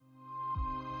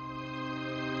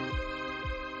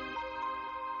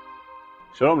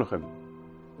שלום לכם.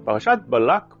 פרשת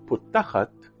בלק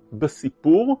פותחת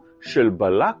בסיפור של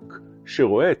בלק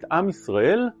שרואה את עם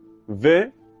ישראל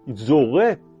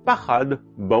וזורה פחד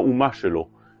באומה שלו.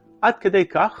 עד כדי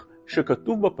כך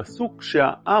שכתוב בפסוק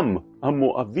שהעם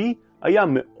המואבי היה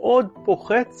מאוד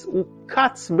פוחץ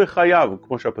וקץ בחייו,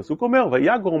 כמו שהפסוק אומר,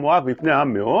 ויגור מואב מפני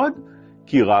העם מאוד,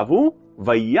 כי רבו,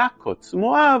 ויקוץ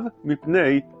מואב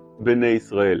מפני בני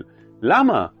ישראל.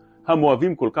 למה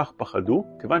המואבים כל כך פחדו?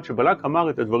 כיוון שבלק אמר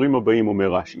את הדברים הבאים,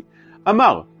 אומר רש"י.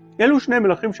 אמר, אלו שני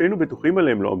מלכים שהיינו בטוחים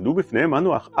עליהם לא עמדו בפניהם,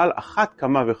 אנו על אחת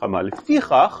כמה וכמה.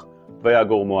 לפיכך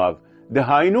ויגור מואב.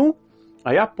 דהיינו,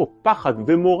 היה פה פחד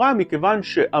ומורא מכיוון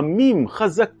שעמים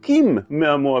חזקים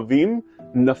מהמואבים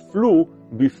נפלו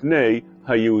בפני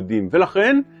היהודים.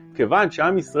 ולכן, כיוון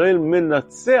שעם ישראל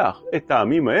מנצח את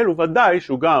העמים האלו, ודאי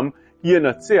שהוא גם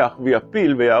ינצח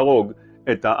ויפיל ויהרוג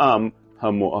את העם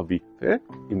המואבי.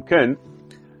 אם כן,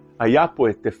 היה פה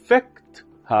את אפקט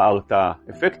ההרתעה.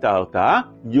 אפקט ההרתעה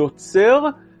יוצר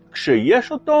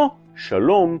כשיש אותו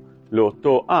שלום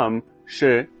לאותו עם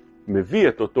שמביא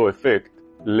את אותו אפקט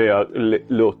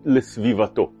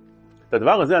לסביבתו. את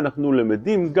הדבר הזה אנחנו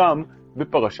למדים גם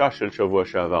בפרשה של שבוע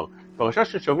שעבר. פרשה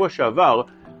של שבוע שעבר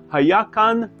היה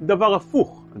כאן דבר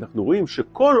הפוך. אנחנו רואים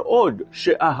שכל עוד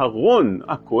שאהרון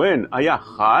הכהן היה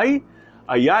חי,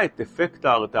 היה את אפקט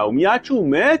ההרתעה, ומיד שהוא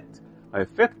מת,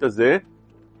 האפקט הזה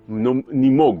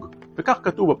נימוג. וכך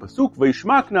כתוב בפסוק,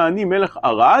 וישמע הכנעני מלך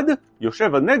ערד,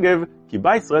 יושב הנגב, כי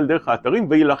בא ישראל דרך האתרים,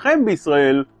 וילחם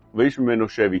בישראל, ואיש ממנו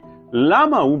שבי.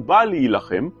 למה הוא בא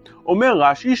להילחם? אומר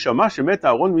רש"י, שמע שמת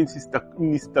אהרון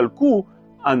ונסתלקו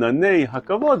ענני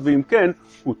הכבוד, ואם כן,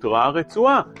 הותרה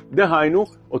הרצועה. דהיינו,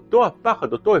 אותו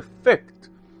הפחד, אותו אפקט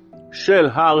של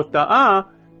ההרתעה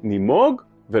נימוג,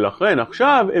 ולכן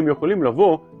עכשיו הם יכולים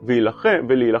לבוא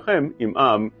ולהילחם עם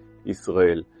עם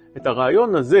ישראל. את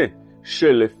הרעיון הזה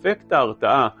של אפקט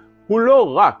ההרתעה הוא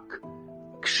לא רק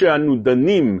כשאנו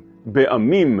דנים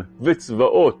בעמים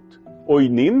וצבאות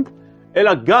עוינים,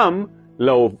 אלא גם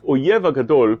לאויב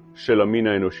הגדול של המין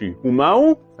האנושי.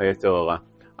 ומהו? היצר הרע.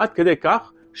 עד כדי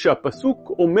כך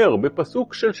שהפסוק אומר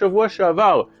בפסוק של שבוע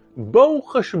שעבר, בואו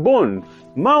חשבון.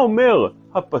 מה אומר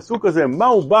הפסוק הזה? מה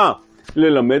הוא בא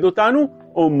ללמד אותנו?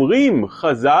 אומרים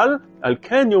חז"ל, על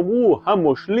כן יאמרו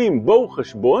המושלים בואו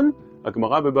חשבון.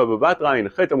 הגמרא בבבא בתרא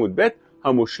ע"ח עמוד ב',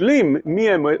 המושלים, מי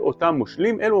הם אותם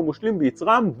מושלים? אלו המושלים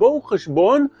ביצרם, בואו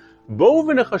חשבון, בואו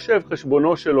ונחשב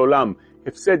חשבונו של עולם.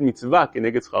 הפסד מצווה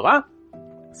כנגד שכרה,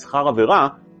 שכר עבירה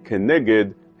כנגד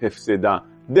הפסדה.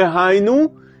 דהיינו,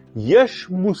 יש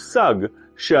מושג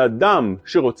שאדם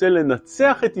שרוצה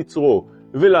לנצח את יצרו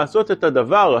ולעשות את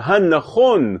הדבר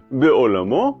הנכון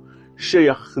בעולמו,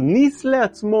 שיכניס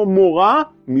לעצמו מורא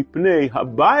מפני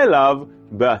הבא אליו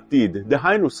בעתיד.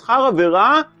 דהיינו, שכר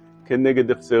עבירה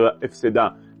כנגד הפסדה.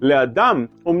 לאדם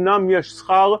אמנם יש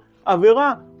שכר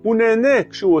עבירה, הוא נהנה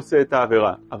כשהוא עושה את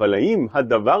העבירה. אבל האם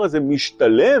הדבר הזה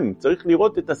משתלם? צריך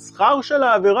לראות את השכר של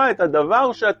העבירה, את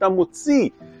הדבר שאתה מוציא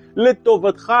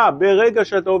לטובתך ברגע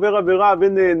שאתה עובר עבירה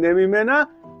ונהנה ממנה,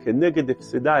 כנגד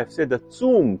הפסדה, הפסד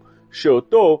עצום,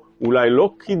 שאותו אולי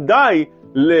לא כדאי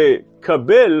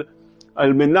לקבל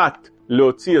על מנת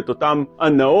להוציא את אותם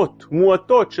הנאות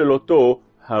מועטות של אותו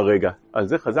הרגע. על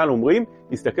זה חז"ל אומרים,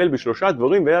 הסתכל בשלושה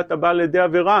דברים ואתה בא לידי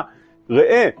עבירה.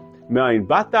 ראה מאין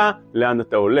באת, לאן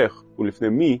אתה הולך, ולפני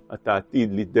מי אתה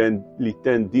עתיד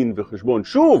ליתן דין וחשבון.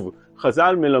 שוב,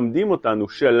 חז"ל מלמדים אותנו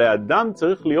שלאדם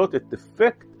צריך להיות את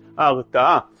אפקט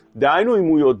ההרתעה. דהיינו, אם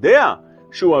הוא יודע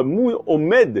שהוא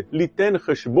עומד ליתן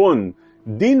חשבון,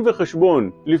 דין וחשבון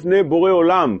לפני בורא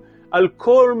עולם, על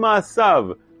כל מעשיו,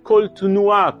 כל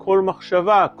תנועה, כל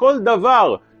מחשבה, כל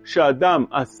דבר שאדם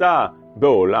עשה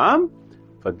בעולם,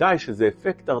 ודאי שזה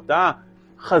אפקט הרתעה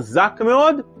חזק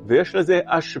מאוד, ויש לזה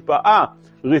השפעה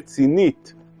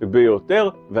רצינית ביותר,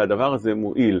 והדבר הזה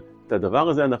מועיל. את הדבר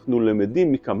הזה אנחנו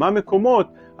למדים מכמה מקומות,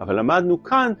 אבל למדנו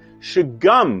כאן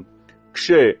שגם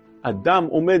כשאדם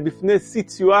עומד בפני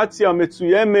סיטואציה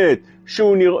מצוימת,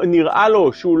 שהוא נראה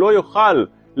לו שהוא לא יוכל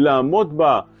לעמוד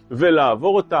בה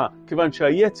ולעבור אותה, כיוון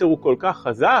שהיצר הוא כל כך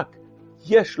חזק,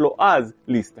 יש לו אז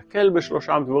להסתכל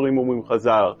בשלושה דברים, אומרים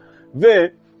חז"ל,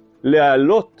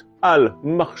 ולהעלות על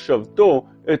מחשבתו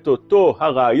את אותו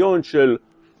הרעיון של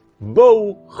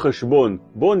בואו חשבון.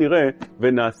 בואו נראה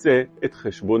ונעשה את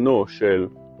חשבונו של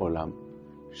עולם.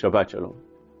 שבת שלום.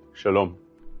 שלום.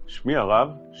 שמי הרב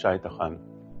שי תחן,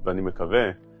 ואני מקווה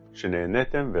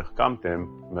שנהניתם והחכמתם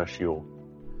מהשיעור.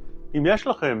 אם יש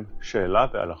לכם שאלה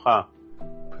והלכה,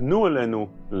 פנו אלינו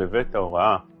לבית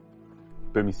ההוראה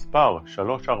במספר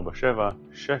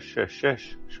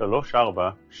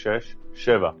 347-666-3467.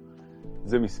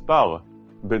 זה מספר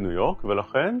בניו יורק,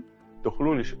 ולכן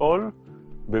תוכלו לשאול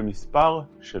במספר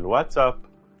של וואטסאפ,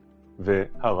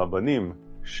 והרבנים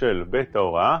של בית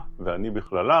ההוראה, ואני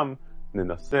בכללם,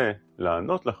 ננסה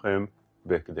לענות לכם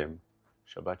בהקדם.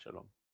 שבת שלום.